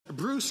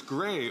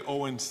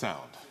Bruce-Grey-Owen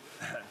sound.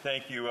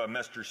 Thank you,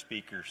 Mr.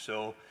 Speaker.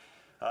 So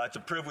it's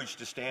a privilege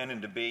to stand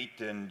and debate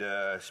and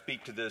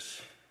speak to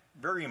this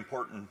very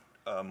important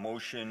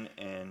motion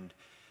and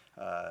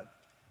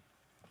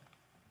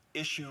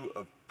issue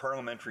of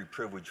parliamentary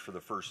privilege for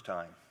the first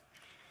time.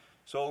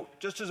 So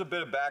just as a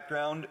bit of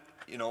background,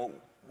 you know,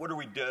 why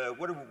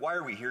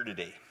are we here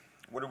today?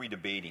 What are we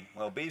debating?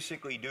 Well,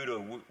 basically, due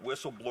to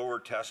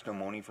whistleblower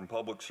testimony from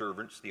public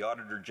servants, the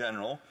Auditor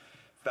General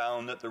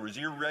found that there was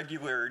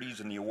irregularities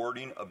in the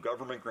awarding of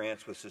government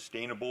grants with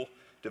Sustainable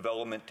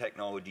Development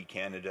Technology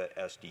Canada,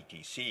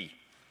 SDTC.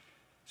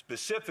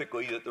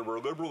 Specifically, that there were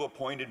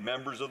Liberal-appointed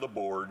members of the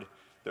board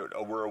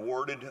that were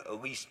awarded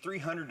at least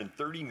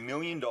 $330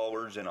 million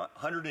in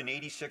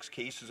 186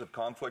 cases of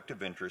conflict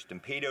of interest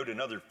and paid out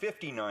another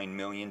 $59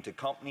 million to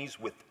companies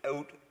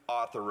without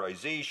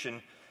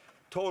authorization,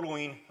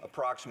 totaling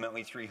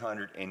approximately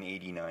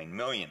 $389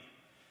 million.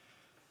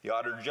 The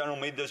Auditor General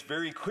made this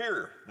very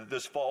clear that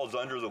this falls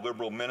under the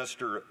Liberal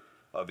Minister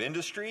of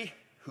Industry,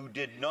 who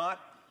did not,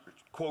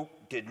 quote,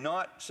 did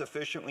not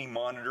sufficiently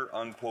monitor,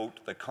 unquote,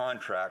 the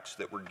contracts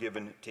that were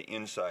given to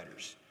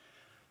insiders.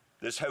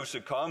 This House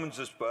of Commons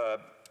has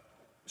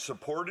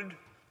supported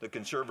the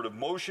Conservative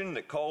motion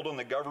that called on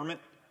the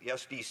government, the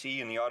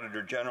SDC, and the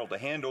Auditor General to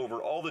hand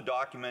over all the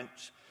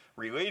documents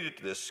related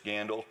to this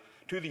scandal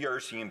to the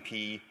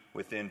RCMP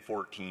within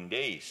 14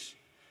 days.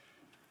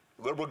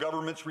 Liberal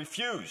governments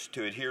refused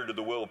to adhere to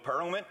the will of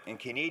Parliament, and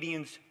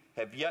Canadians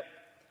have yet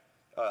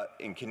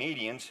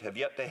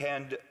to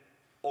hand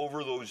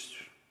over those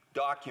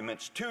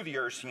documents to the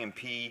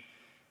RCMP,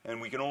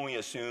 and we can only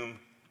assume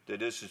that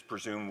this is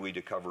presumably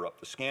to cover up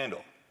the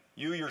scandal.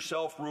 You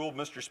yourself ruled,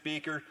 Mr.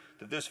 Speaker,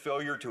 that this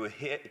failure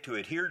to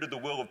adhere to the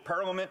will of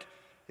Parliament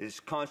is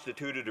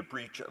constituted a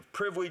breach of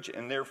privilege,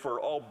 and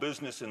therefore all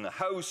business in the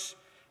House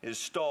is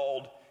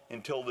stalled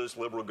until this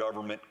Liberal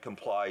government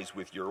complies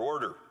with your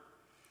order.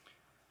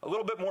 A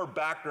little bit more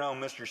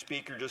background, Mr.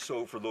 Speaker, just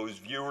so for those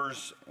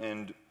viewers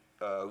and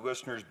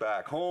listeners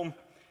back home.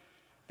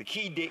 The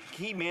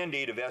key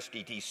mandate of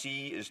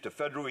SDTC is to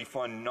federally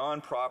fund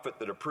nonprofit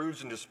that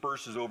approves and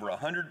disperses over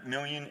 $100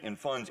 million in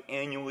funds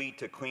annually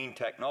to clean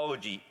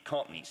technology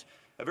companies.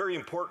 A very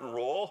important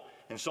role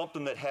and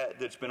something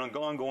that's been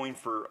ongoing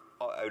for,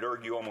 I'd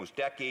argue, almost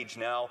decades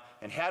now,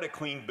 and had a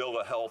clean bill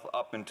of health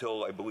up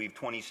until, I believe,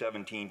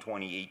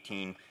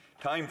 2017-2018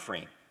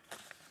 timeframe.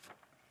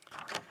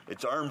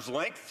 It's arm's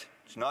length,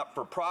 it's not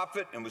for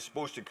profit, and was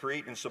supposed to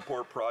create and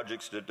support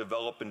projects that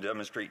develop and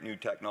demonstrate new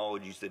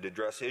technologies that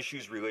address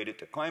issues related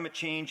to climate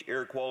change,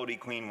 air quality,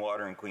 clean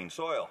water, and clean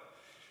soil.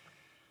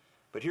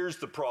 But here's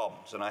the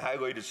problems, and I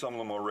highlighted some of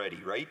them already,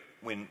 right?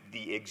 When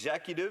the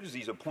executives,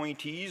 these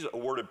appointees,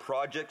 awarded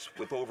projects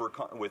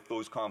with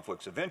those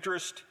conflicts of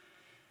interest,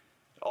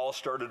 all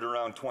started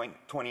around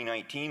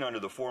 2019 under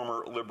the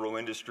former Liberal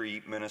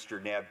Industry Minister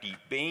Navdeep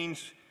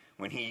Bains,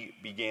 when he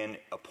began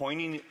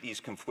appointing these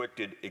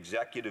conflicted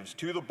executives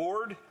to the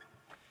board,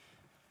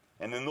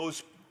 and then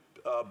those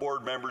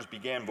board members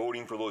began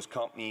voting for those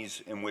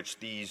companies in which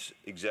these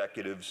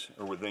executives,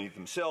 or they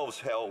themselves,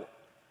 held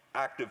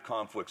active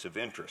conflicts of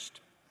interest.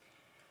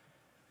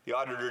 The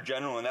Auditor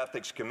General and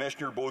Ethics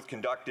Commissioner both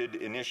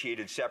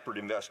initiated separate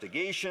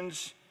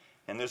investigations,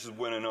 and this is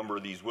when a number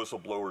of these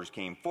whistleblowers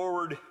came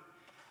forward.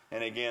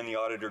 And again, the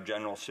Auditor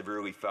General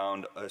severely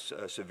found a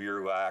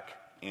severe lack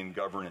in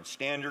governance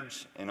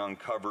standards and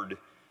uncovered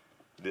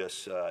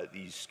these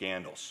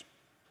scandals.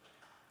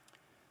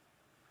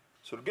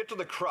 So to get to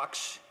the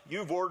crux,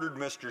 you've ordered,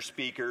 Mr.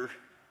 Speaker,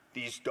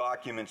 these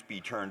documents be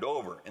turned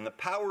over. And the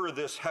power of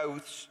this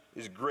House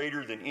is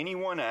greater than any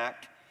one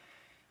act,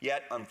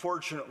 yet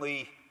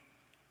unfortunately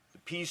the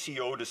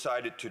PCO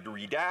decided to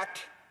redact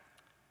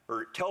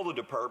or tell the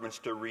departments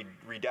to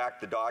redact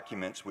the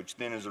documents, which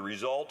then as a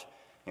result,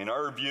 in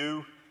our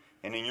view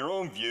and in your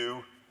own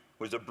view,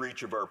 was a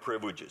breach of our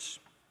privileges.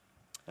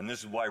 And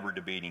this is why we're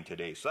debating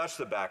today. So that's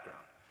the background.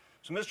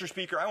 So, Mr.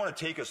 Speaker, I want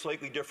to take a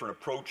slightly different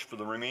approach for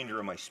the remainder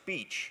of my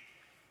speech.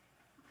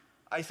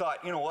 I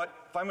thought, you know what,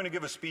 if I'm going to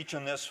give a speech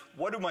on this,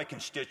 what do my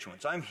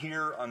constituents? I'm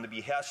here on the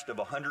behest of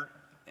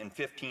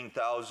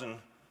 115,000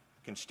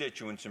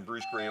 constituents in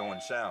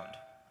Bruce-Grey-Owen Sound.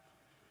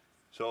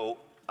 So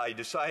I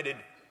decided,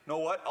 you know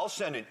what, I'll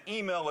send an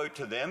email out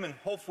to them and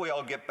hopefully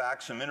I'll get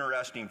back some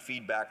interesting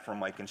feedback from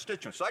my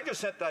constituents. So I just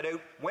sent that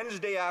out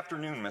Wednesday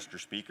afternoon, Mr.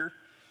 Speaker.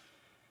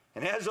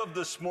 And as of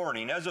this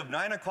morning, as of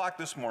 9 o'clock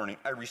this morning,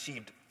 I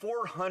received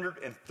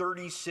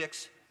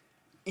 436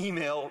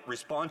 email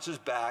responses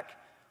back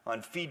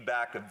on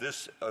feedback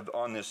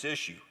on this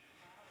issue.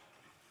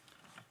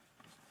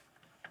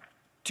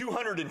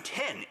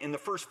 210 in the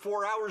first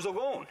 4 hours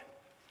alone.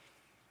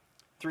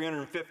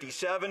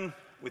 357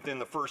 within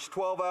the first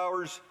 12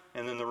 hours,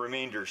 and then the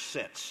remainder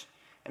since.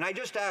 And I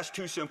just asked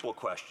two simple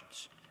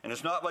questions. And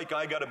it's not like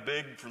I got a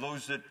big, for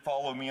those that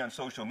follow me on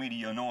social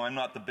media, you know I'm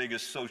not the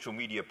biggest social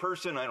media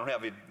person. I don't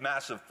have a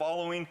massive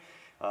following.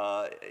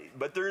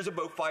 But there is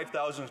about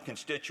 5,000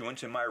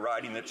 constituents in my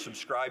riding that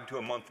subscribe to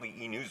a monthly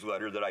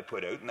e-newsletter that I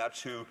put out, and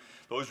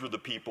those were the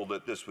people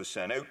that this was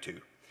sent out to.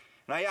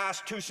 And And I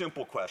ask two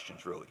simple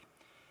questions, really.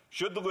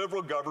 Should the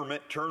Liberal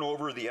government turn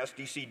over the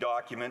SDC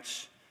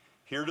documents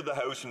here to the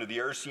House and to the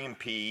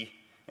RCMP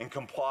and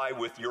comply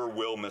with your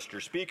will,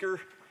 Mr.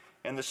 Speaker?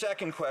 And the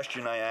second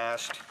question I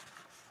asked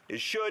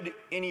is, should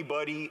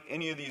anybody,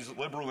 any of these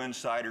Liberal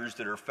insiders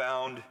that are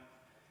found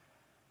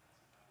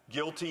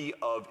guilty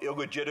of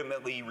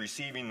illegitimately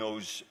receiving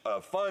those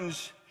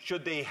funds,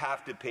 should they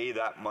have to pay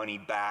that money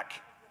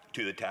back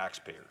to the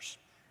taxpayers?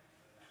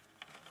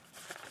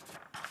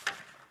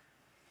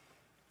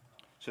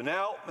 So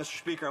now, Mr.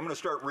 Speaker, I'm going to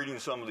start reading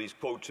some of these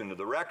quotes into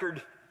the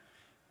record.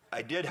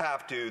 I did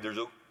have to, there's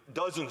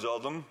dozens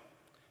of them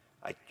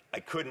I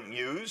couldn't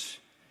use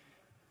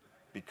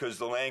because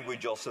the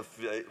language also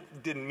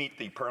didn't meet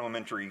the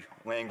parliamentary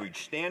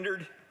language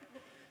standard.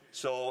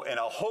 So, and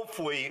I'll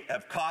hopefully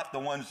have caught the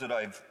ones that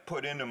I've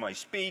put into my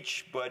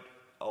speech, but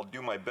I'll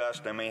do my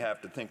best. I may have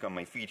to think on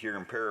my feet here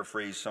and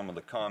paraphrase some of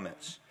the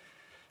comments.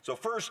 So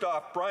first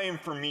off, Brian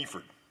from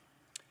Meaford.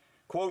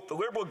 Quote, the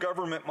Liberal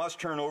government must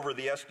turn over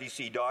the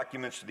SDC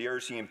documents to the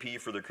RCMP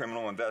for their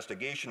criminal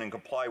investigation and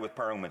comply with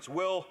Parliament's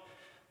will.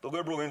 The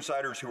Liberal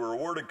insiders who were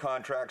awarded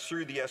contracts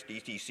through the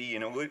SDTC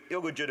in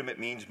illegitimate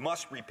means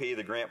must repay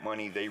the grant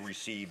money they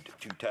received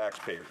to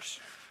taxpayers.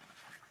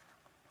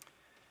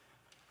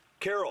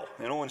 Carol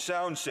in Owen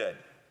Sound said,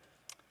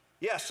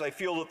 yes, I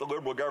feel that the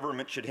Liberal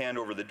government should hand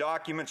over the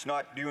documents.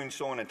 Not doing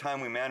so in a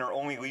timely manner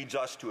only leads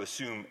us to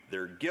assume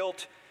their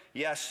guilt.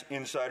 Yes,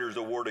 insiders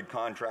awarded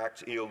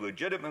contracts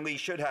illegitimately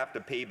should have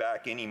to pay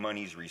back any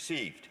monies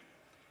received.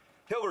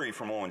 Hillary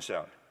from Owen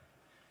Sound.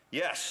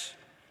 Yes,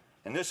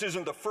 and this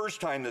isn't the first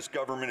time this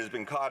government has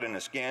been caught in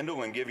a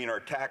scandal and giving our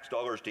tax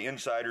dollars to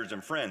insiders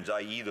and friends,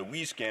 i.e. the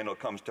WE scandal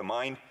comes to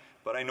mind,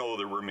 but I know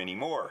there were many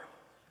more.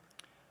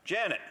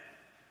 Janet.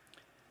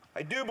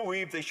 I do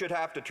believe they should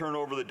have to turn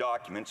over the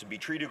documents and be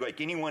treated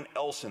like anyone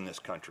else in this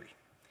country.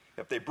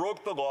 If they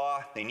broke the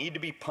law, they need to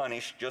be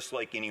punished just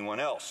like anyone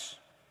else.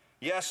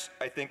 Yes,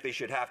 I think they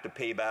should have to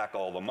pay back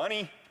all the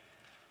money.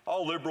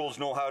 All Liberals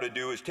know how to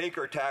do is take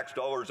our tax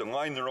dollars and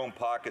line their own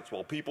pockets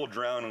while people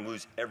drown and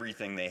lose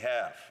everything they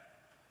have.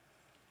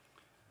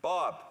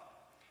 Bob,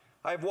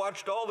 I've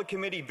watched all the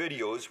committee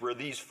videos where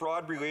these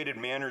fraud-related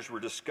matters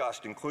were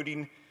discussed,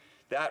 including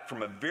that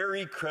from a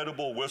very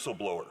credible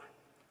whistleblower.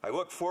 I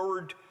look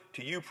forward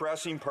to you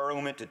pressing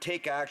Parliament to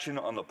take action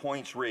on the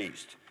points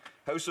raised.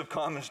 House of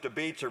Commons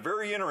debates are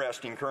very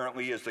interesting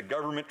currently as the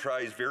government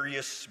tries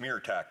various smear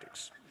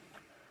tactics.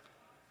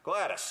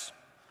 Gladys,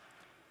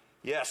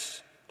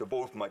 yes to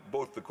both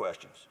the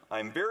questions.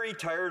 I'm very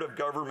tired of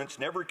governments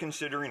never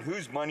considering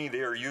whose money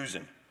they are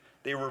using.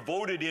 They were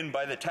voted in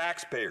by the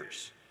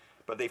taxpayers,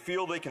 but they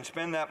feel they can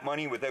spend that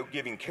money without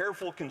giving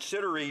careful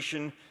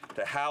consideration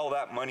to how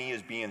that money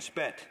is being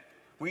spent.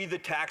 We, the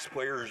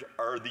taxpayers,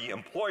 are the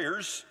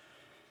employers,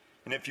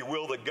 and if you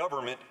will, the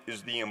government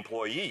is the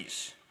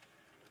employees.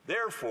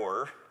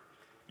 Therefore,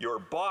 your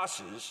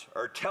bosses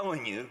are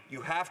telling you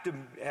you have to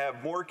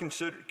have more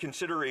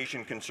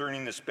consideration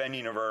concerning the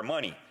spending of our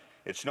money.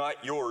 It's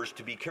not yours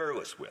to be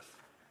careless with.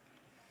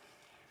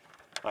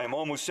 I am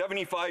almost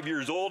 75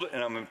 years old,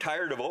 and I'm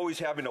tired of always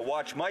having to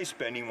watch my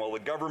spending while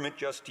the government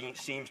just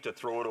seems to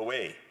throw it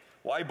away.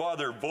 Why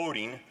bother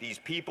voting these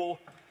people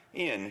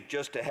in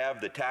just to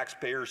have the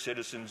taxpayer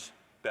citizens'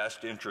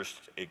 best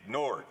interests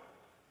ignored?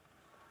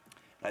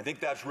 I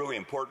think that's really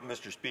important,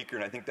 Mr. Speaker,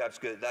 and I think that's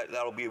good.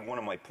 That'll be one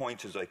of my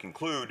points as I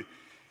conclude,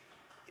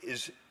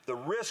 is the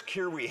risk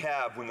here we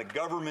have when the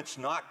government's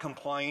not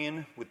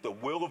complying with the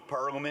will of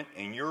Parliament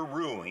and your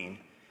ruling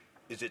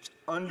is it's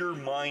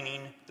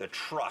undermining the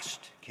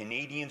trust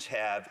Canadians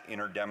have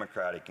in our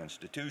democratic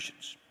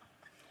institutions.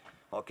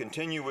 I'll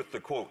continue with the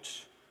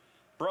quotes.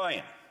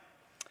 Brian,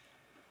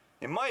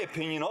 in my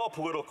opinion, all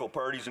political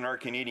parties in our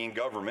Canadian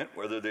government,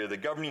 whether they're the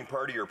governing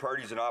party or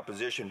parties in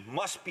opposition,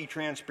 must be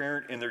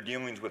transparent in their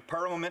dealings with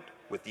Parliament,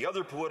 with the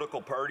other political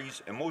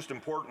parties, and most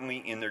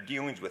importantly, in their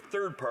dealings with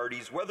third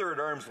parties, whether at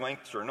arm's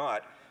length or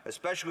not,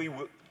 especially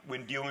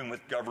when dealing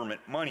with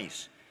government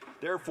monies.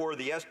 Therefore,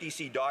 the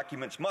SDC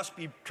documents must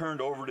be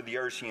turned over to the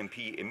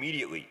RCMP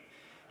immediately.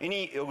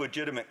 Any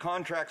illegitimate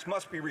contracts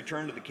must be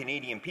returned to the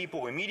Canadian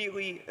people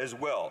immediately as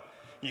well.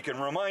 You can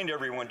remind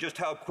everyone just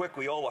how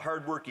quickly all the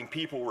hardworking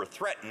people were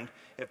threatened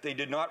if they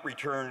did not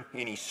return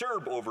any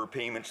CERB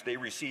overpayments they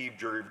received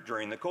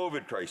during the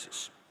COVID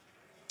crisis.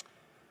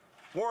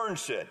 Warren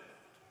said,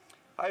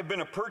 I've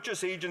been a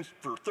purchase agent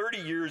for 30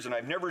 years and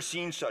I've never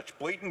seen such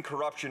blatant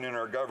corruption in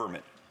our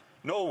government.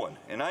 No one,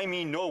 and I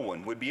mean no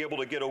one, would be able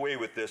to get away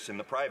with this in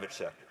the private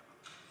sector.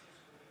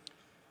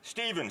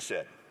 Stephen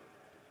said,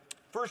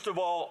 first of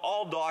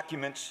all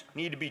documents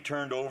need to be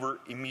turned over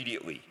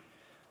immediately.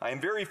 I am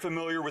very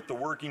familiar with the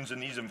workings in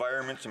these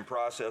environments and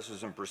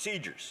processes and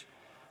procedures.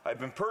 I've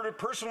been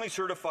personally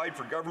certified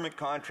for government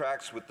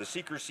contracts with the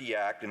Secrecy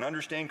Act and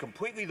understand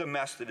completely the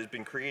mess that has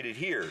been created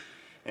here,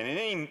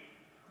 and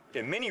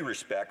in many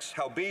respects,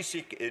 how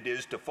basic it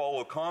is to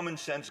follow common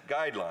sense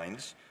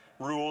guidelines,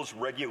 rules,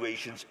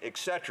 regulations,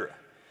 etc.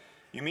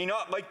 You may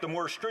not like the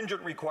more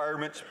stringent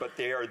requirements, but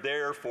they are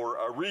there for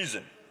a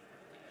reason.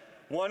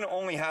 one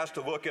only has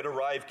to look at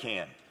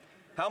ArriveCan.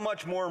 How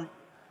much more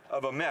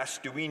of a mess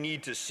do we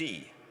need to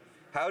see?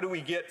 How do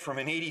we get from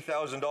an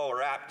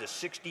 $80,000 app to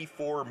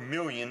 $64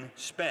 million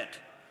spent?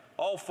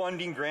 All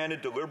funding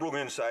granted to Liberal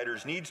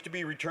insiders needs to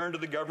be returned to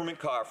the government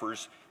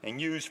coffers and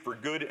used for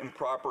good and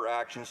proper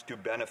actions to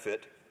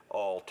benefit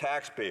all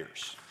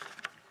taxpayers.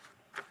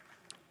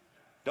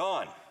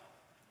 Don,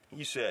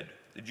 he said,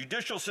 the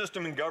judicial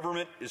system in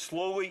government is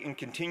slowly and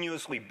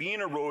continuously being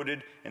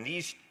eroded, and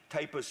these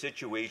type of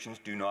situations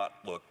do not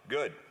look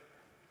good.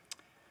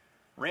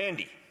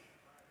 Randy,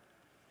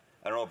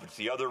 I don't know if it's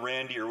the other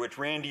Randy or which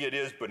Randy it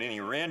is, but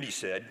anyway, Randy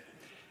said,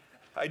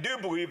 I do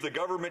believe the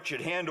government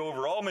should hand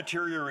over all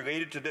material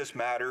related to this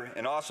matter,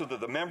 and also that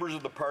the members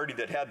of the party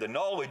that had the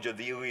knowledge of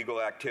the illegal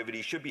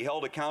activity should be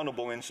held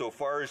accountable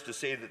insofar as to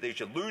say that they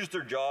should lose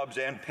their jobs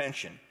and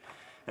pension.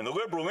 And the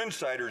Liberal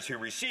insiders who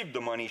received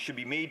the money should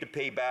be made to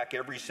pay back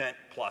every cent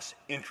plus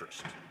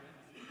interest.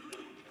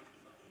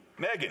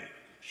 Megan,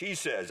 she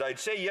says, I'd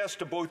say yes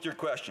to both your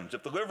questions.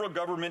 If the Liberal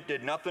government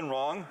did nothing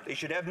wrong, they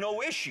should have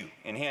no issue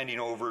in handing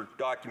over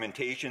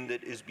documentation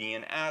that is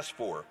being asked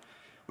for.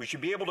 We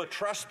should be able to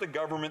trust the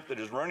government that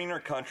is running our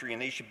country,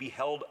 and they should be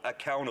held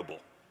accountable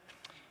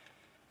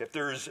if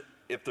there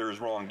is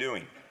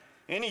wrongdoing.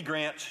 Any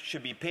grants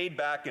should be paid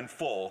back in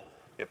full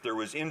if there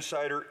was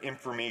insider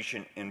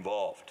information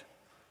involved.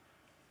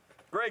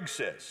 Greg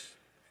says,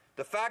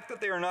 the fact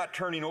that they are not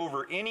turning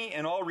over any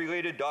and all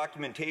related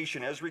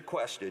documentation as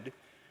requested,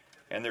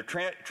 and their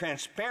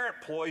transparent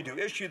ploy to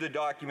issue the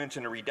documents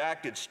in a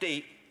redacted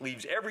state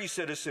leaves every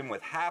citizen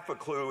with half a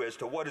clue as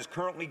to what is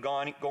currently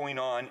going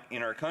on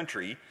in our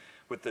country,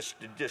 with the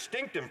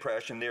distinct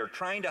impression they are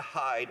trying to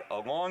hide a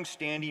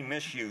long-standing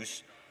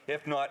misuse,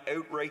 if not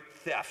outright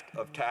theft,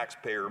 of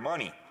taxpayer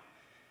money.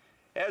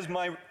 As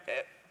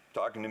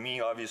talking to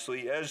me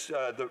obviously, as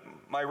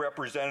my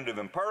representative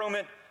in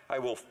Parliament, I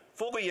will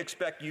fully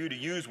expect you to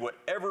use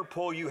whatever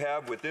pull you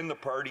have within the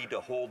party to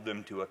hold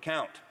them to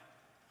account.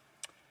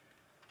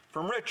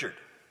 From Richard,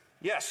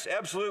 yes,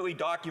 absolutely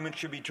documents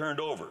should be turned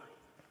over.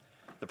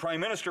 The Prime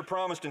Minister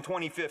promised in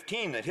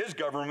 2015 that his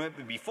government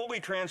would be fully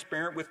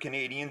transparent with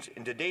Canadians,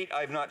 and to date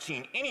I've not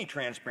seen any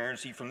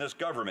transparency from this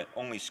government,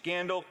 only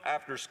scandal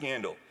after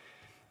scandal.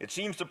 It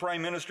seems the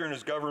Prime Minister and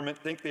his government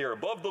think they are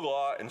above the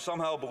law and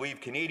somehow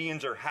believe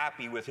Canadians are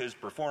happy with his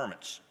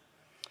performance.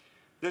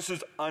 This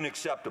is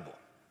unacceptable.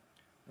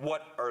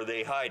 What are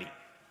they hiding?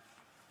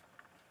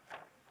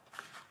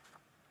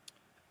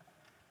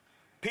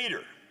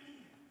 Peter,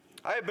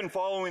 I have been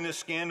following this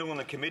scandal in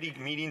the committee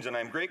meetings, and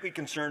I'm greatly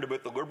concerned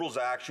about the Liberals'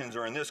 actions,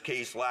 or in this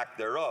case, lack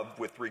thereof,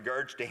 with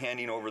regards to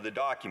handing over the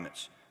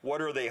documents.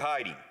 What are they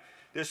hiding?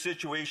 This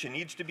situation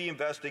needs to be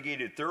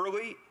investigated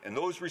thoroughly, and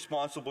those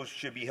responsible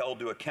should be held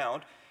to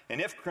account, and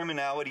if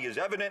criminality is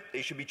evident,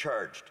 they should be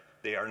charged.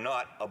 They are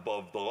not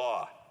above the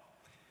law.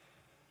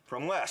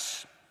 From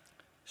Les,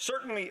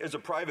 certainly as a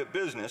private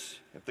business,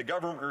 if the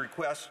government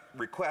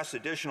requests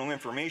additional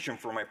information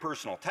for my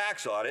personal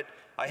tax audit,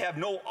 I have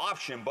no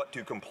option but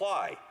to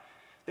comply.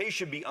 They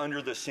should be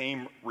under the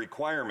same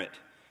requirement.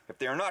 If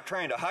they are not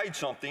trying to hide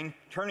something,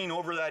 turning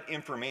over that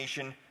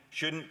information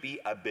shouldn't be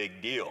a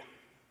big deal.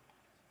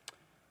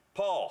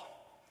 Paul,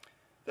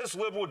 this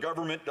Liberal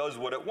government does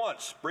what it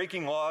wants,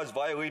 breaking laws,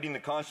 violating the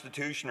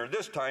Constitution, or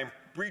this time,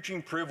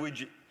 breaching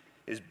privilege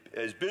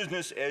is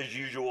business as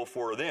usual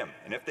for them.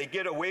 And if they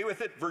get away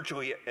with it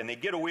virtually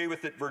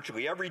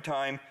every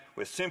time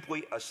with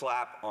simply a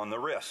slap on the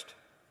wrist.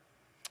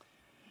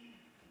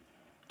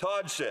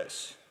 Todd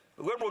says,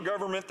 the Liberal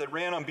government that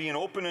ran on being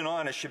open and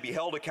honest should be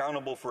held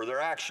accountable for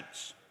their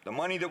actions. The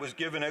money that was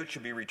given out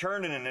should be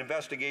returned in an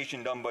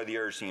investigation done by the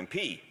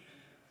RCMP.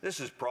 This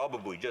is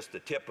probably just the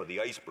tip of the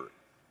iceberg.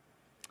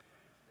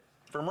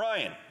 From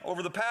Ryan,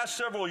 over the past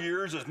several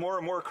years, as more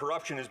and more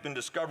corruption has been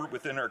discovered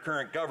within our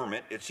current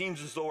government, it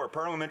seems as though our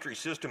parliamentary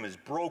system is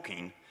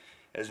broken,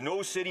 as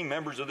no sitting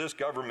members of this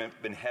government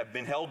have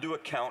been held to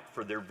account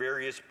for their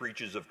various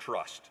breaches of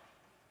trust.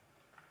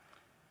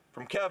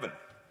 From Kevin,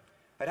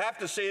 I'd have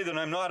to say that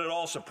I'm not at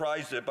all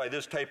surprised by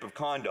this type of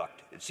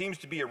conduct. It seems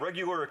to be a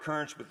regular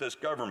occurrence with this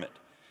government,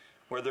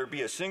 whether it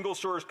be a single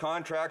source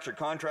contracts or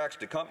contracts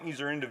to companies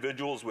or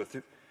individuals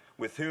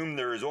with whom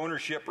there is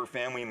ownership or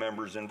family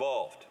members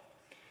involved.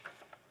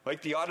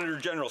 Like the Auditor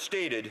General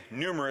stated,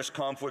 numerous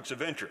conflicts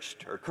of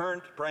interest. Our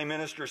current Prime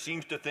Minister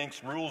seems to think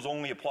rules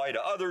only apply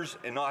to others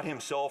and not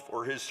himself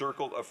or his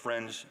circle of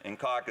friends and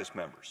caucus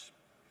members.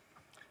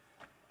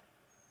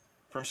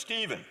 From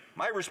Stephen,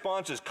 my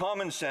response is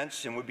common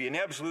sense and would be an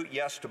absolute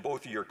yes to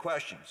both of your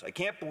questions. I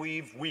can't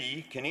believe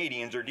we,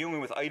 Canadians, are dealing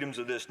with items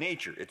of this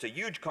nature. It's a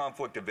huge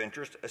conflict of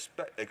interest.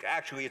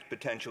 Actually, it's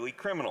potentially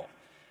criminal.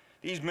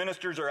 These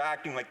ministers are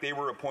acting like they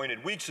were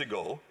appointed weeks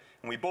ago,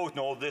 and we both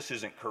know this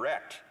isn't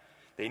correct.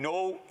 They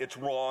know it's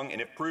wrong, and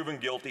if proven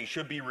guilty,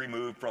 should be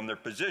removed from their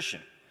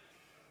position.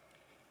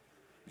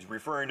 He's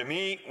referring to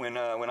me when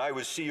I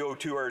was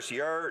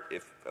CO2RCR.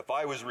 If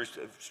I was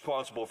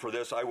responsible for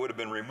this, I would have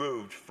been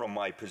removed from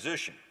my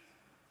position.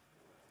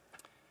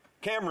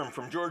 Cameron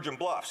from Georgian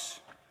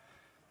Bluffs.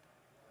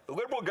 The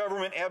Liberal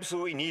government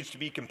absolutely needs to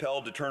be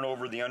compelled to turn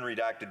over the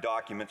unredacted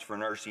documents for an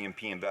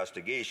RCMP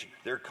investigation.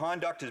 Their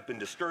conduct has been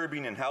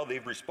disturbing in how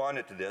they've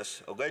responded to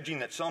this, alleging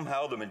that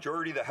somehow the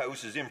majority of the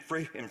House is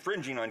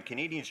infringing on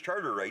Canadians'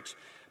 charter rights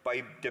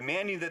by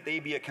demanding that they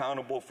be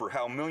accountable for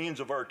how millions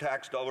of our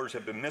tax dollars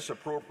have been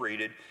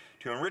misappropriated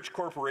to enrich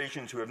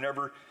corporations who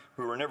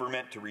were never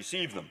meant to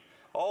receive them.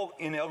 All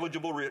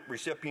ineligible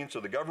recipients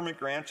of the government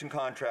grants and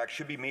contracts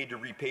should be made to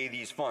repay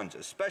these funds,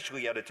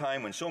 especially at a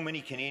time when so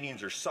many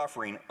Canadians are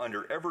suffering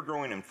under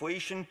ever-growing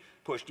inflation,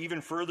 pushed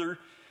even further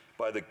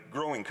by the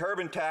growing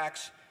carbon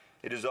tax.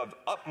 It is of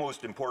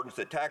utmost importance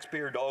that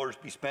taxpayer dollars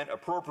be spent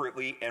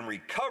appropriately and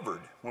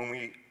recovered when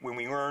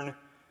we learn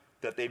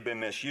that they've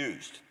been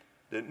misused.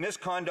 The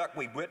misconduct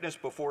we've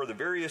witnessed before, the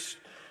various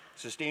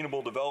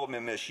sustainable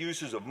development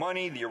misuses of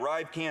money, the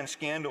Arrive Can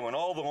scandal, and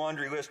all the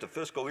laundry list of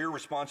fiscal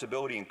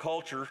irresponsibility and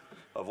culture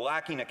of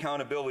lacking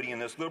accountability in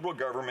this Liberal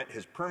government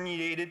has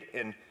permeated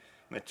and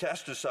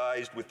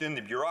metastasized within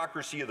the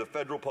bureaucracy of the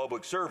federal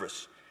public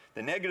service.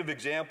 The negative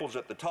examples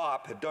at the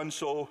top have done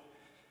so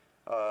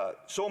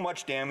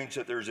much damage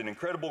that there's an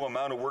incredible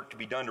amount of work to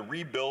be done to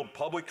rebuild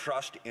public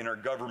trust in our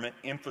government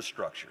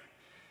infrastructure.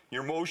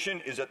 Your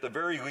motion is at the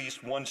very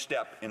least one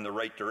step in the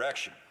right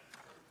direction.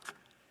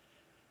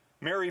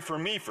 Mary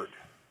from Meaford.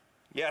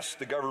 Yes,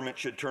 the government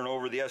should turn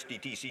over the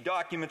SDTC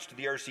documents to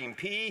the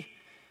RCMP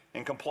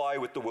and comply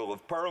with the will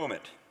of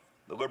Parliament.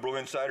 The Liberal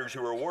insiders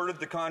who were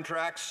awarded the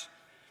contracts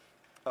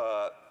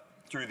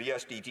through the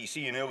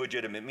SDTC in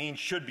illegitimate means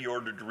should be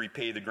ordered to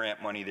repay the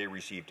grant money they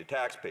received to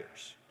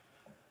taxpayers.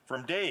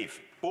 From Dave,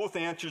 both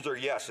answers are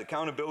yes.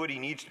 Accountability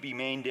needs to be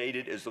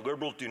mandated, as the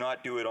Liberals do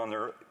not do it on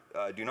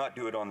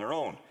their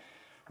own.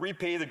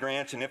 Repay the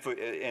grants, and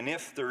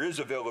if there is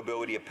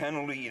availability, a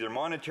penalty, either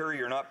monetary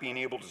or not being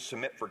able to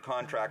submit for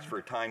contracts for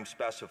a time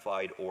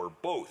specified, or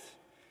both.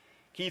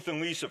 Keith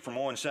and Lisa from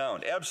Owen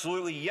Sound,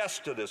 absolutely yes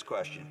to this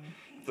question.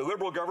 If the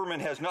Liberal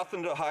government has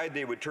nothing to hide,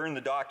 they would turn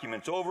the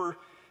documents over.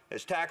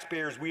 As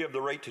taxpayers, we have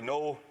the right to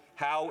know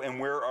how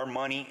and where our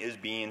money is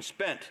being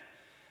spent.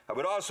 I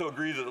would also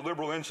agree that the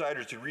Liberal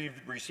insiders who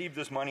received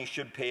this money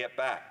should pay it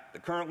back. The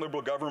current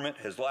Liberal government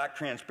has lacked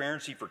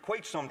transparency for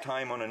quite some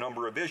time on a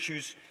number of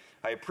issues.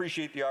 I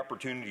appreciate the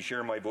opportunity to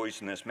share my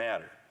voice in this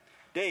matter.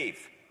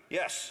 Dave,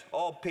 yes,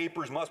 all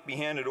papers must be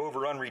handed over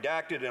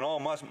unredacted and all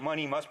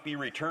money must be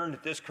returned.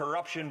 This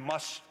corruption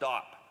must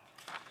stop.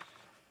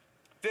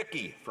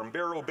 Vicky from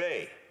Barrow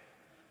Bay.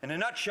 In a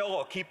nutshell,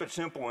 I'll keep it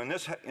simple. In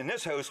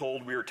this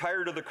household, we are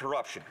tired of the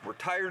corruption. We're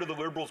tired of the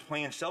Liberals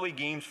playing silly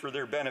games for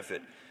their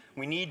benefit.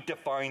 We need to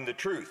find the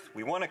truth.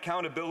 We want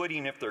accountability,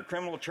 and if there are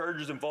criminal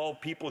charges involved,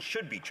 people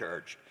should be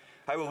charged.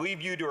 I will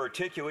leave you to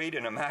articulate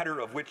in a matter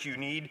of which you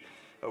need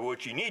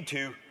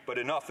to, but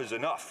enough is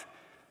enough.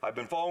 I've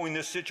been following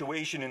this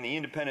situation in the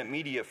independent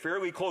media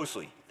fairly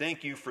closely.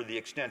 Thank you for the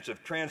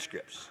extensive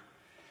transcripts.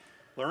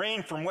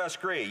 Lorraine from West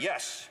Grey,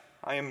 yes,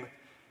 I am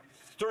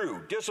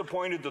through.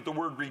 Disappointed that the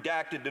word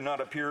redacted did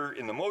not appear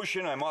in the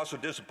motion. I'm also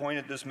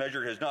disappointed this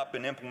measure has not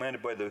been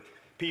implemented by the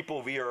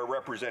people via our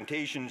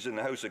representations in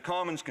the House of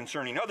Commons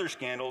concerning other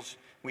scandals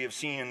we have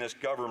seen in this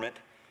government.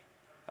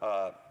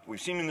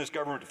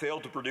 To fail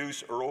to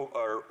produce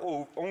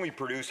or only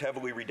produce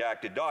heavily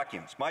redacted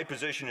documents. My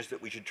position is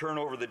that we should turn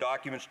over the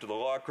documents to the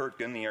law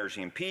clerk and the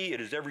RCMP. It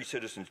is every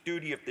citizen's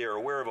duty, if they are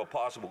aware of a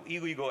possible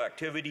illegal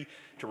activity,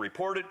 to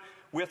report it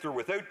with or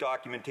without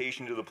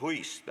documentation to the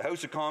police. The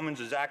House of Commons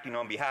is acting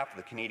on behalf of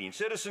the Canadian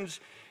citizens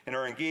and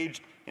are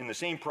engaged in the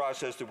same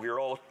process that we are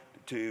all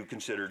to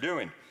consider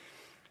doing.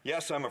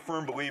 Yes, I'm a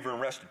firm believer in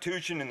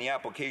restitution and the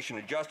application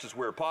of justice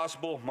where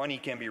possible. Money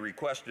can be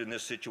requested in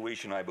this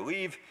situation, I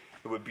believe.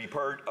 It would be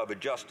part of a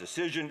just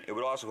decision. It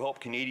would also help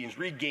Canadians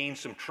regain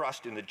some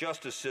trust in the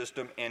justice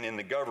system and in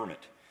the government.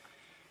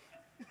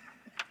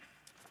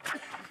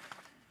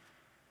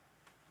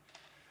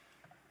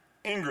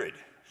 Ingrid,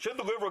 should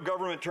the Liberal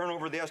government turn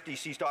over the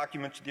SDC's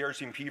documents to the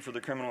RCMP for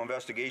the criminal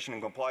investigation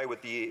and comply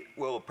with the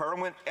will of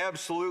Parliament?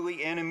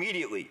 Absolutely and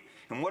immediately.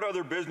 And what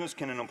other business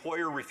can an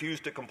employer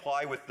refuse to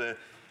comply with the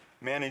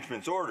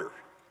management's order?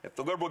 If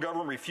the Liberal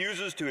government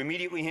refuses to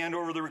immediately hand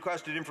over the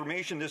requested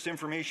information, this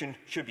information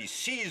should be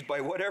seized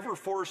by whatever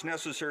force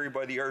necessary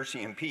by the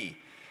RCMP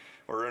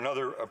or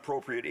another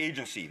appropriate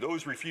agency.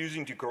 Those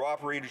refusing to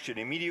cooperate should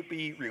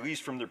immediately be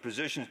released from their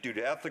positions due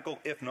to ethical,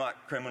 if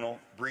not criminal,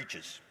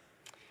 breaches.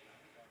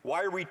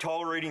 Why are we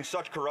tolerating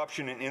such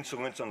corruption and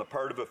insolence on the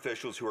part of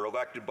officials who are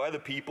elected by the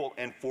people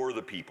and for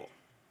the people?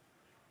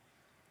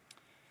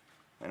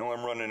 I know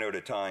I'm running out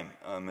of time,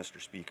 Mr.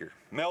 Speaker.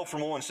 Mel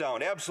from Owen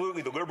Sound.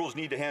 Absolutely, the Liberals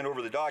need to hand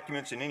over the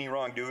documents and any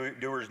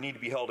wrongdoers need to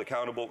be held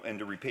accountable and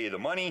to repay the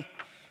money.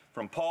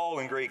 From Paul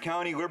in Grey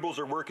County, Liberals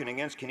are working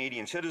against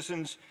Canadian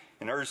citizens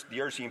and the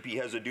RCMP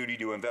has a duty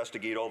to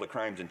investigate all the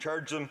crimes and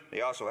charge them.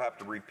 They also have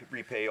to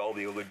repay all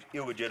the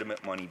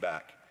illegitimate money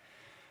back.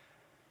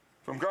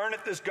 From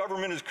Garnet, this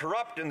government is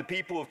corrupt and the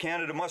people of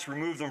Canada must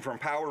remove them from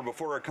power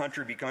before our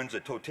country becomes a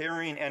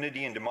totalitarian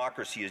entity and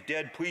democracy is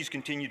dead. Please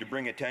continue to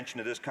bring attention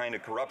to this kind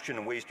of corruption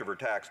and waste of our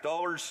tax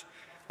dollars.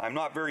 I'm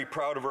not very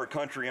proud of our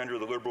country under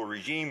the Liberal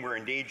regime. We're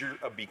in danger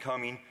of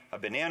becoming a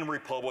banana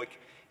republic,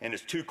 and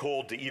it's too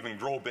cold to even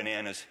grow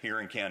bananas here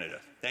in Canada.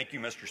 Thank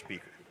you, Mr.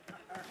 Speaker.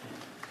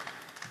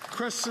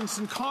 Questions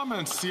and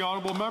comments. The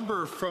honourable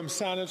member from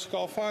Saanich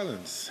Gulf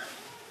Islands.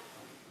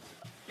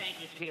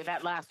 Thank you, Speaker.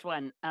 That last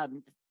one,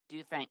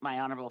 do thank my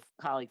honourable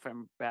colleague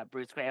from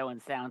Bruce-Grey-Owen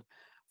Sound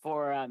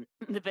for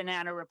the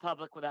banana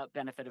republic without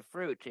benefit of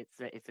fruit.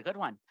 It's a good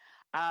one.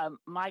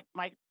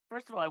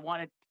 First of all, I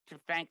wanted to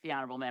thank the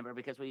honourable member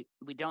because we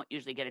don't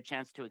usually get a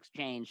chance to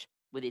exchange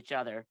with each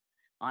other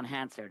on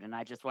Hansard, and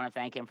I just want to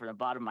thank him from the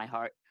bottom of my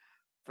heart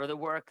for the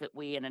work that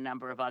we and a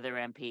number of other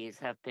MPs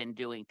have been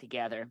doing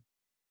together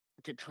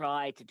to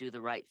try to do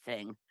the right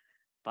thing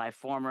by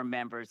former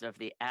members of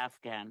the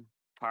Afghan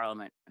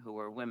Parliament who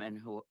were women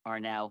who are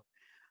now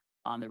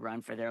on the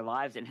run for their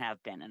lives and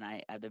have been. And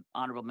the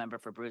honourable member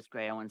for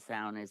Bruce-Grey-Owen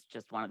Sound is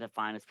just one of the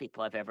finest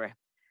people I've ever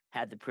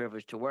had the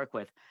privilege to work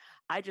with.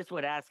 I just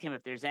would ask him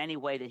if there's any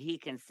way that he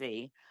can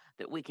see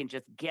that we can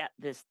just get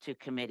this to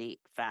committee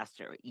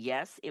faster.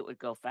 Yes, it would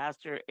go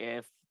faster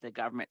if the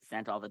government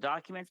sent all the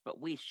documents, but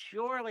we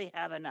surely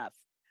have enough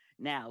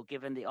now,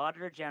 given the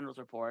Auditor General's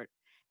report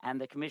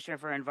and the Commissioner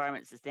for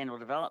Environment and Sustainable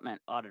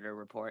Development Auditor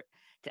report,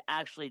 to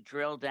actually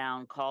drill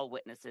down, call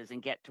witnesses,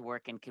 and get to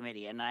work in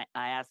committee. And I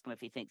asked him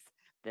if he thinks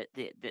that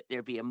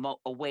there'd be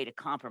a way to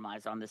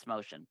compromise on this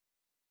motion.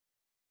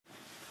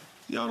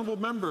 The honourable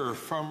member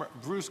from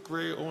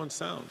Bruce-Grey-Owen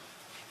Sound.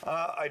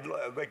 I'd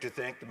like to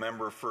thank the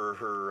member for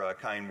her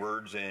kind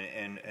words,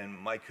 and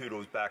my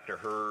kudos back to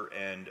her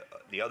and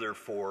the other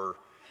four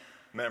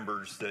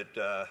members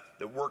that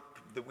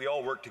we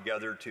all work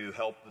together to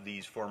help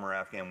these former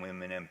Afghan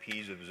women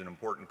MPs. It was an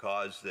important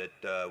cause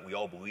that we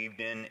all believed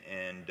in,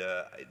 and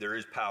there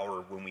is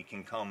power when we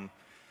can come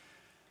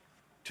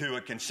to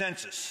a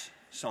consensus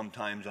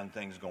sometimes on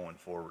things going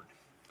forward.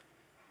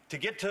 To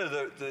get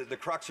to the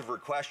crux of her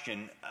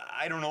question,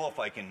 I don't know if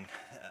I can,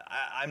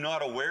 I'm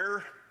not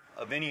aware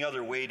of any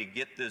other way to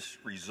get this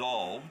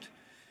resolved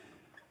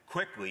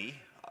quickly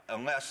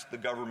unless the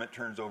government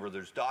turns over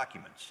those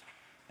documents.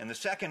 And the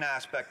second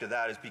aspect of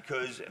that is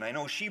because, and I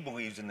know she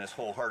believes in this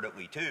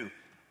wholeheartedly too,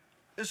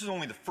 this is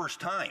only the first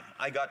time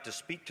I got to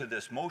speak to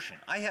this motion.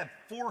 I had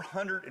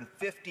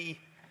 450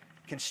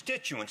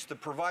 constituents that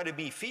provided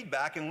me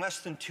feedback in less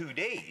than 2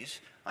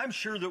 days. I'm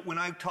sure that when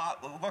I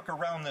look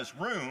around this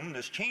room,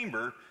 this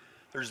chamber,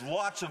 there's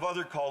lots of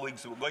other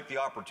colleagues that would like the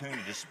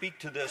opportunity to speak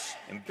to this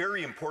and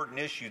very important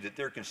issue that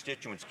their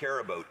constituents care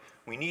about.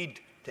 We need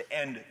to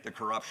end the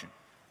corruption.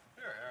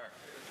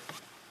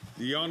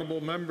 The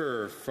honourable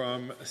member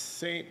from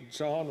St.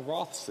 John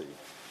Rothsay.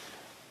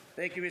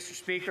 Thank you, Mr.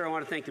 Speaker. I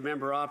want to thank the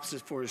member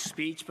opposite for his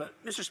speech. But,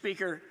 Mr.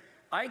 Speaker,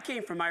 I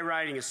came from my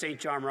riding of St.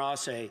 John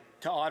Rothsay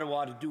to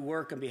Ottawa to do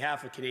work on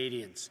behalf of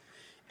Canadians.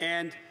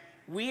 And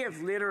we have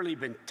literally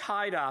been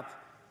tied up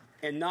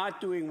and not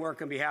doing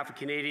work on behalf of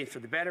Canadians for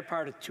the better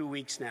part of 2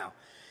 weeks now.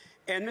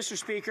 And, Mr.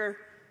 Speaker,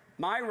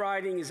 my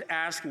riding is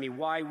asking me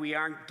why we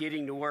aren't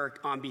getting to work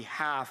on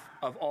behalf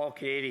of all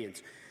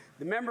Canadians.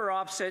 The member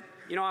opposite,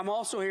 I'm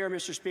also here,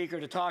 Mr.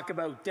 Speaker, to talk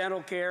about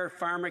dental care,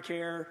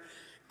 pharmacare,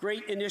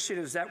 great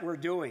initiatives that we're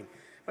doing.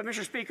 But,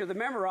 Mr. Speaker, the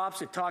member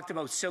opposite talked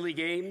about silly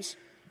games,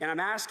 and I'm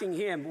asking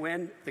him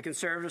when the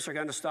Conservatives are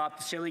going to stop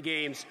the silly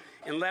games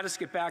and let us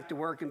get back to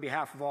work on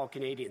behalf of all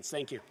Canadians.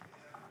 Thank you.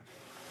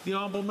 The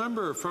honourable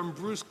member from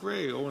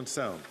Bruce-Grey-Owen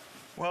Sound.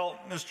 Well,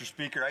 Mr.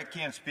 Speaker, I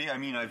can't speak. I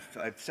mean,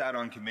 I've sat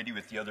on committee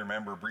with the other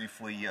member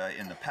briefly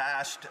in the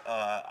past.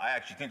 I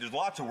actually think there's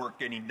lots of work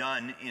getting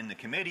done in the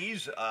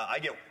committees. I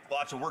get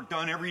lots of work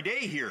done every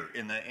day here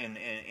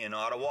in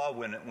Ottawa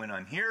when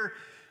I'm here.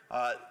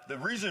 The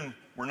reason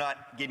we're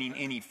not getting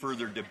any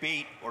further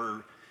debate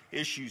or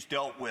issues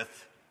dealt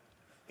with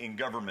in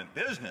government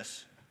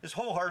business is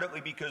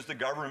wholeheartedly because the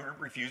government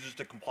refuses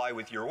to comply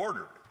with your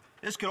order.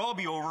 This could all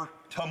be over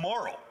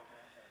tomorrow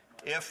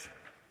if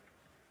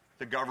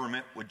the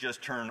government would just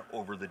turn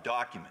over the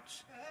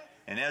documents.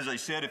 And as I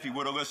said, if you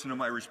would have listened to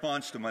my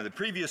response to the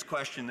previous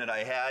question that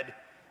I had,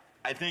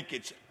 I think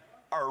it's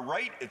our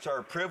right, it's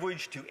our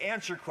privilege to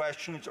answer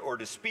questions or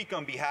to speak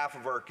on behalf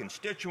of our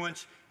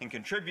constituents and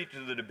contribute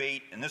to the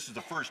debate. And this is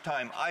the first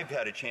time I've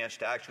had a chance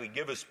to actually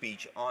give a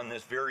speech on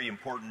this very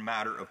important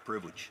matter of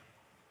privilege.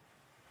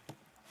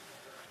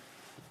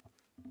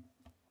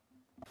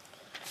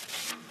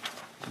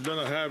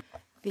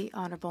 The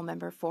honourable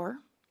member for.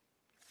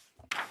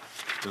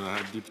 The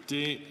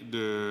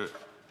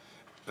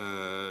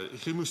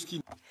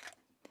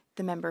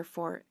member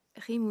for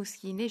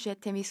Rimouski, Nejet,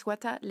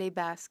 Témiscouata, Les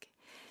Basques.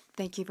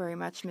 Thank you very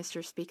much,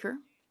 Mr. Speaker.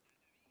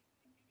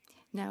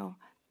 Now,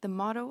 the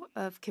motto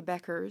of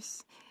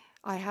Quebecers,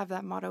 I have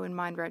that motto in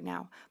mind right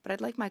now, but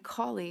I'd like my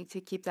colleague to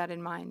keep that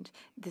in mind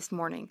this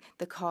morning.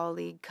 The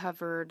colleague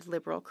covered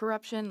Liberal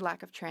corruption,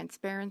 lack of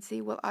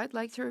transparency. Well, I'd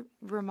like to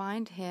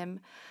remind him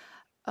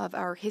of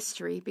our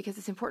history, because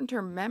it's important to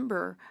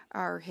remember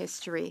our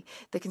history.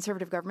 The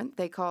Conservative government,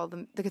 the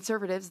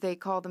Conservatives, they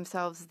call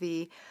themselves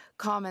the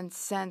common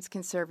sense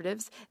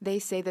Conservatives. They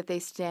say that they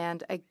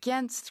stand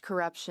against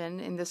corruption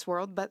in this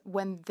world, but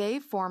when they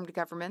formed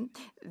government,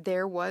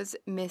 there was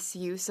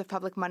misuse of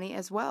public money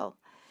as well.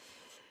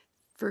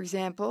 For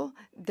example,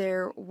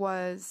 there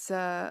was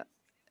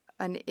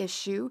an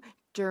issue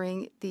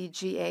during the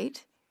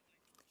G8.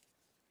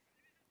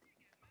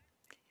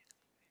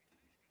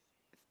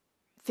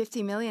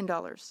 $50 million.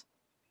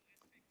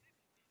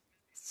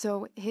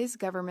 So his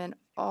government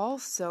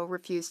also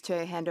refused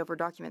to hand over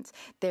documents.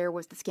 There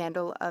was the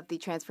scandal of the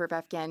transfer of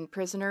Afghan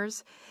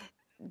prisoners.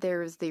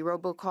 There's the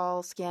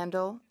robocall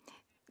scandal,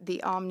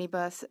 the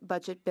omnibus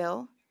budget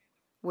bill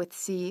with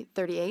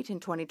C-38 in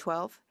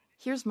 2012.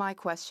 Here's my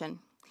question.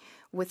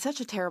 With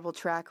such a terrible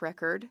track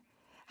record,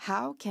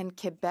 how can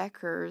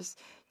Quebecers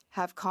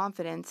have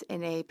confidence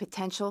in a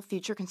potential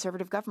future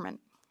Conservative government?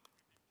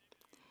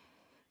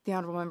 The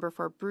Honourable Member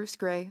for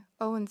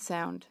Bruce-Grey-Owen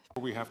Sound.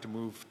 We have to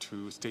move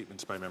to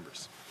statements by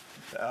members.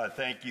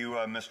 Thank you,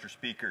 Mr.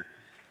 Speaker.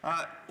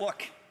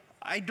 Look,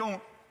 I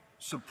don't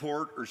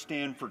support or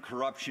stand for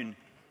corruption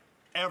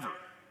ever.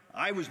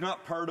 I was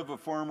not part of a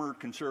former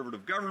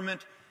Conservative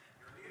government.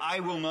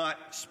 I will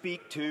not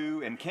speak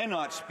to and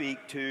cannot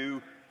speak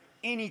to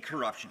any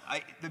corruption.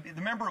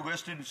 The member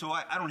listed, and so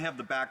I don't have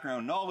the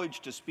background knowledge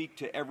to speak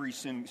to every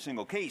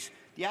single case.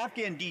 The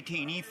Afghan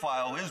detainee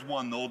file is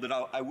one, though, that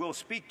I will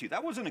speak to.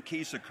 That wasn't a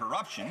case of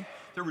corruption.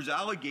 There was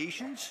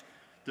allegations.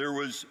 There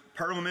was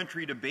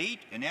parliamentary debate.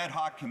 An ad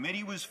hoc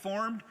committee was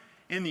formed.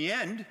 In the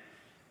end,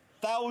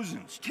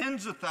 thousands,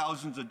 tens of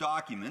thousands of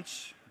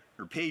documents,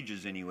 or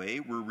pages anyway,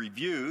 were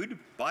reviewed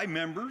by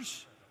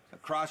members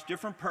across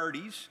different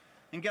parties.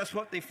 And guess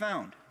what they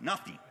found?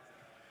 Nothing.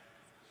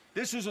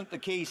 This isn't the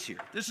case here.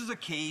 This is a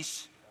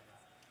case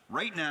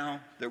right now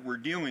that we're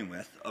dealing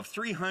with of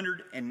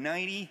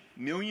 $390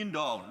 million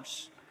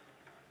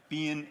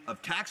being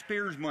of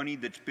taxpayers' money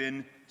that's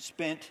been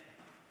spent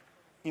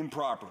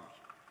improperly.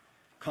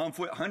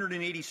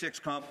 186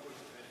 conflicts.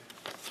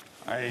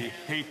 I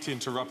hate to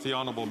interrupt the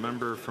honourable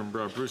member from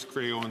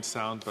Bruce-Grey-Owen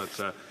Sound,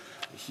 but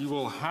he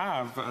will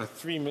have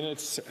 3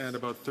 minutes and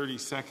about 30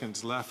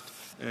 seconds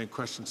left in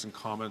questions and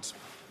comments.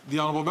 The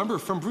honourable member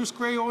from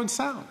Bruce-Grey-Owen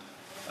Sound.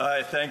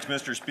 Thanks,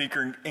 Mr.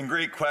 Speaker. And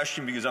great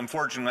question, because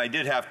unfortunately I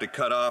did have to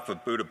cut off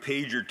about a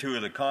page or two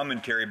of the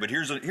commentary. But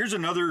here's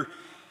another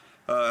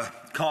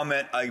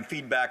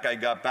feedback I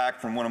got back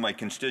from one of my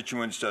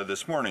constituents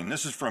this morning.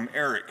 This is from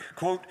Eric.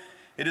 Quote,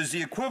 "It is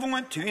the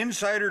equivalent to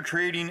insider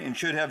trading and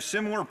should have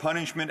similar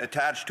punishment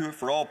attached to it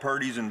for all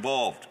parties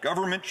involved.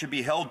 Government should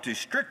be held to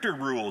stricter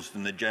rules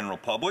than the general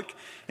public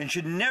and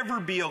should never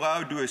be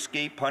allowed to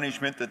escape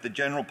punishment that the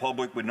general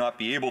public would not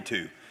be able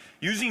to.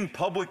 Using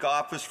public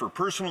office for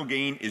personal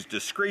gain is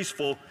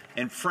disgraceful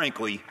and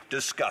frankly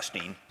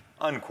disgusting."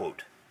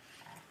 Unquote.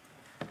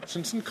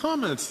 Questions and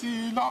comments.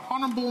 The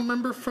honourable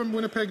member from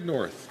Winnipeg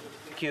North.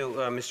 Thank you,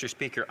 Mr.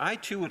 Speaker. I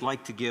too would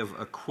like to give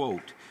a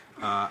quote,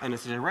 and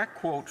it's a direct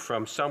quote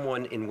from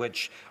someone in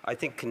which I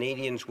think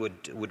Canadians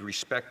would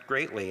respect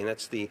greatly, and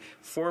that's the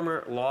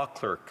former law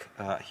clerk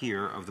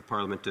here of the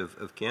Parliament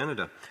of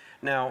Canada.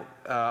 Now,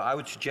 I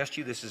would suggest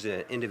to you this is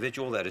an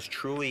individual that is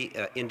truly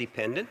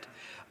independent.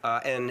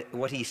 And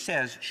what he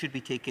says should be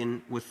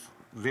taken with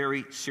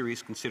very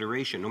serious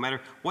consideration, no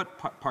matter what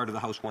part of the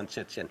House one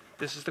sits in.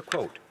 This is the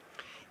quote.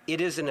 "It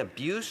is an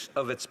abuse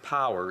of its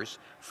powers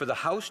for the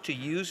House to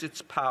use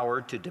its power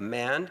to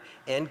demand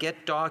and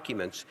get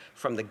documents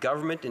from the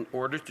government in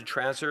order to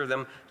transfer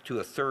them to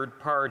a third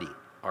party,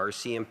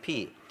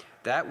 RCMP,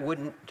 that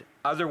wouldn't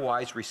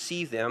otherwise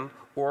receive them,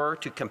 or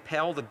to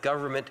compel the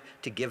government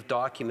to give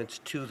documents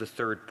to the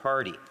third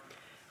party."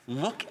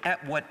 Look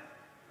at what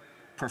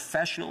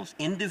professionals,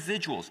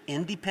 individuals,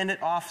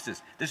 independent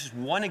offices. This is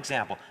one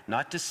example,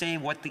 not to say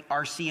what the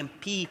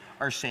RCMP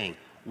are saying.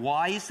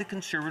 Why is the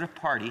Conservative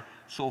Party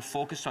so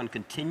focused on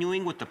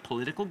continuing with the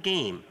political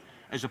game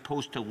as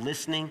opposed to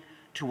listening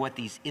to what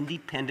these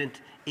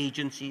independent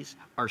agencies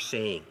are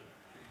saying?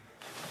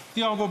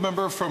 The honourable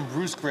member from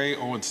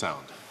Bruce-Grey-Owen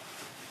Sound.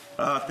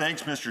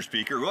 Thanks, Mr.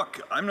 Speaker.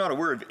 Look, I'm not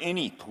aware of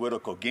any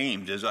political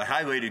games. As I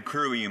highlighted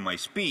clearly in my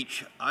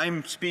speech,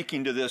 I'm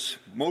speaking to this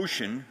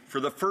motion for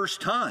the first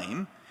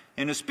time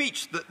in a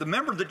speech. The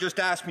member that just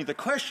asked me the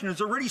question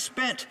has already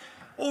spent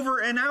over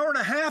an hour and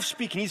a half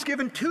speaking. He's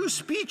given 2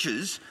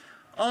 speeches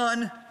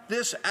on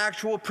this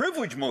actual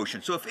privilege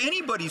motion. So if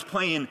anybody's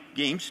playing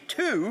games,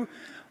 2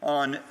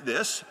 on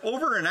this,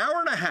 over an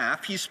hour and a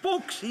half, he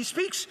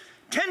speaks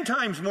 10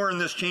 times more in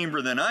this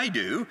chamber than I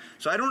do,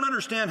 so I don't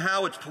understand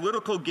how it's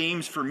political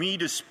games for me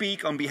to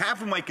speak on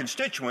behalf of my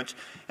constituents.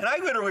 And I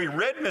literally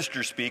read,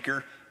 Mr.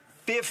 Speaker,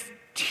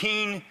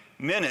 15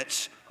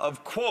 minutes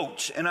of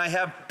quotes, and I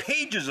have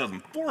pages of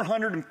them.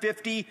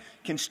 450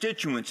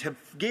 constituents have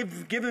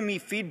given me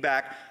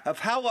feedback of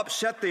how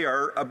upset they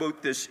are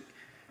about this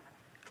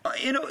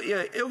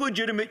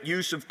illegitimate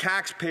use of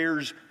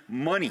taxpayers'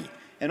 money.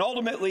 And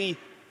ultimately,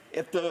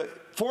 if the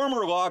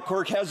former law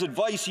clerk has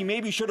advice, he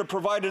maybe should have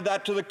provided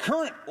that to the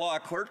current law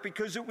clerk,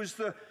 because it was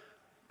the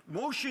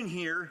motion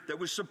here that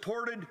was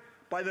supported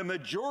by the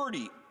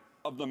majority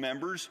of the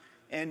members,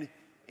 and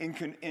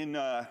in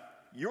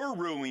your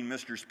ruling,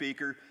 Mr.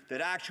 Speaker,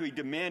 that actually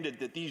demanded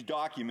that these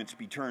documents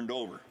be turned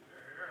over.